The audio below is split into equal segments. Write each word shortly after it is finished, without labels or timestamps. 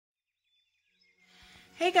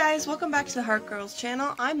Hey guys, welcome back to the Heart Girls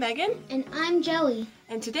channel. I'm Megan. And I'm Jelly.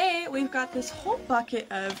 And today we've got this whole bucket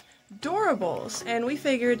of Doorables, and we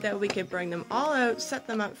figured that we could bring them all out, set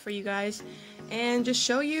them up for you guys, and just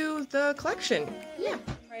show you the collection. Yeah.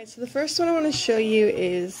 Alright, so the first one I want to show you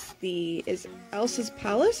is Elsa's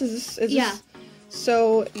Palace. Is this?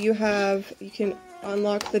 So you can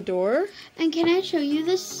unlock the door. And can I show you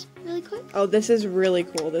this really quick? Oh, this is really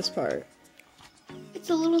cool, this part. It's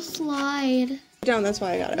a little slide. Down, that's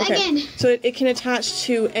why I got it. Okay. Megan. So it can attach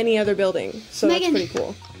to any other building. So Megan, that's pretty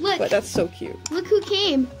cool. Look. But that's so cute. Look who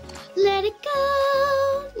came. Let it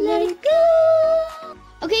go. Let it go.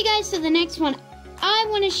 Okay guys, so the next one I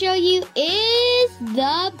want to show you is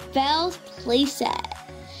the Belle's playset.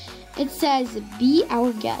 It says, "Be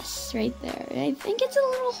our guest," right there. I think it's a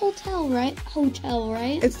little hotel, right?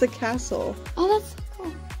 It's the castle. Oh, that's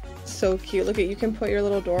cool. So cute. Look at, you can put your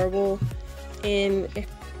little Doorable in.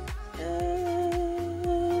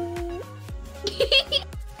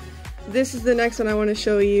 This is the next one I want to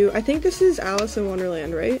show you. I think this is Alice in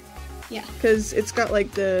Wonderland, right? Yeah. Because it's got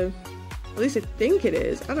like at least I think it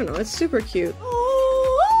is. I don't know. It's super cute.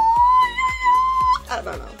 I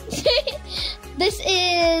don't know. This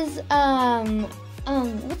is,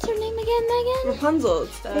 what's her name again, Megan? Rapunzel.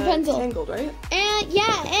 It's Rapunzel. Tangled, right? And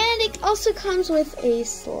yeah, and it also comes with a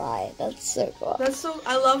slide. That's so cool.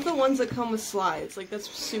 I love the ones that come with slides. Like, that's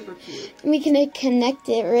super cute. We can connect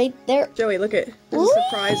it right there. Joey, look at, there's a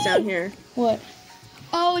surprise down here. What?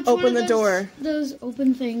 Oh, it's open one of the those, door. Those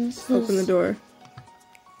open things. Open the door.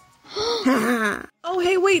 Oh,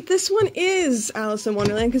 hey, wait, this one is Alice in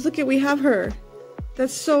Wonderland, because look at, we have her.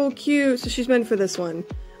 That's so cute. So she's meant for this one.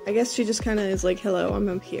 I guess she just kind of is like, hello, I'm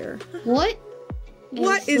up here. What?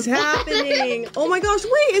 What is happening? Oh my gosh,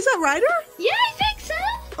 wait, is that Ryder? Yeah, I think so.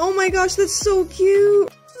 Oh my gosh, that's so cute.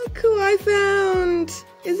 Look who I found.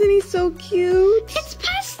 Isn't he so cute? It's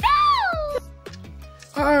Pastel.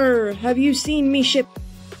 Arr, have you seen me ship?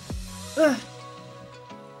 Ugh.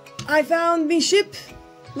 I found me ship.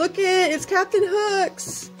 Look it's Captain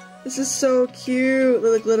Hook's. This is so cute.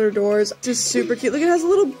 Little glitter doors. This is super cute. Look, it has a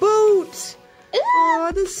little boat.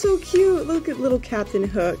 Oh, that's so cute. Look at little Captain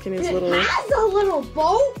Hook and his little... It has a little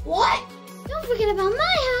boat? What? Don't forget about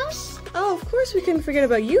my house. Oh, of course we couldn't forget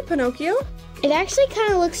about you, Pinocchio. It actually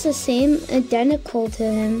kind of looks the same, identical to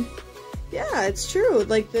him. Yeah, it's true.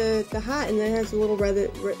 Like the hat, and then it has a little red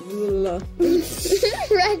Red It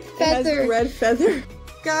has feather. a red feather.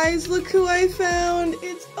 Guys, look who I found.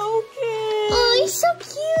 It's okay. Oh, he's so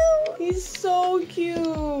cute. He's so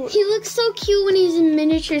cute. He looks so cute when he's in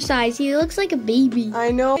miniature size. He looks like a baby.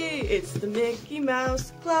 I know. It's the Mickey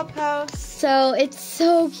Mouse Clubhouse. So, it's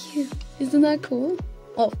so cute. Isn't that cool?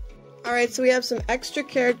 Oh. Alright, so we have some extra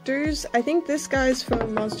characters. I think this guy's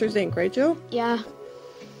from Monsters, Inc., right, Joe? Yeah.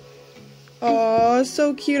 Oh,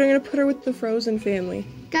 so cute. I'm going to put her with the Frozen family.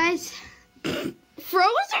 Guys,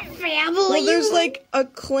 Frozen family? Well, there's like a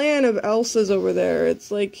clan of Elsas over there. It's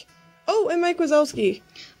like... Oh, and Mike Wazowski.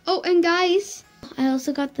 Oh, and guys, I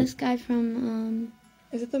also got this guy from,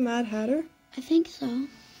 Is it the Mad Hatter? I think so.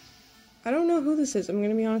 I don't know who this is. I'm going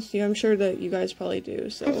to be honest with you. I'm sure that you guys probably do,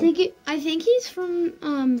 so... I think he's from,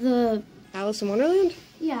 the... Alice in Wonderland?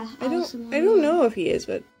 Yeah, I don't know if he is,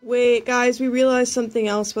 but... Wait, guys, we realized something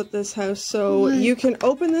else with this house. So What? you can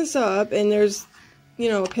open this up, and there's, you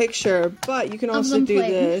know, a picture, but you can also do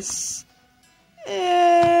this.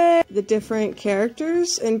 The different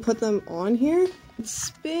characters and put them on here.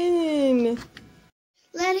 Spin!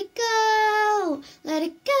 Let it go! Let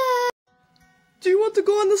it go! Do you want to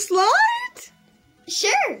go on the slide?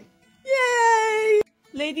 Sure! Yay!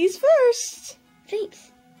 Ladies first!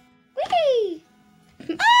 Thanks. Whee!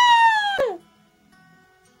 Ah!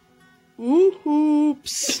 Ooh,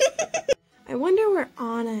 hoops. I wonder where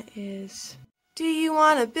Anna is. Do you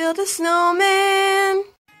want to build a snowman?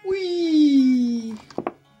 Whee!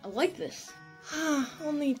 I like this.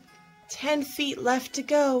 Only 10 feet left to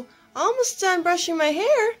go. Almost done brushing my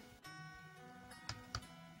hair.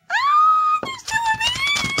 Ah! There's two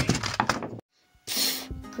of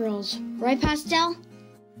me! Girls, right, Pastel?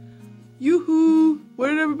 Yoo-hoo! Where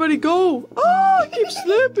did everybody go? Oh, I keep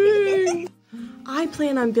slipping! I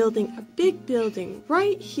plan on building a big building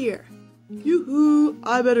right here. Yoo-hoo!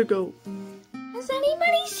 I better go. Has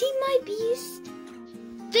anybody seen my beast?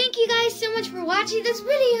 Thank you guys so much for watching this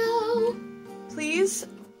video. Please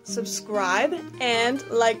subscribe and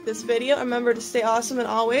like this video. Remember to stay awesome and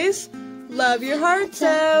always love your hearts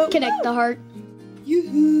out. Connect the heart.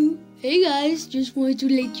 Yoo-hoo! Hey guys, just wanted to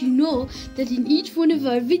let you know that in each one of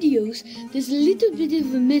our videos there's a little bit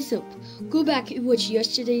of a mess up. Go back and watch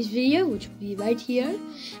yesterday's video, which will be right here,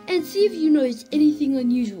 and see if you notice anything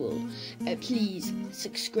unusual. Please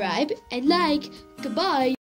subscribe and like. Goodbye.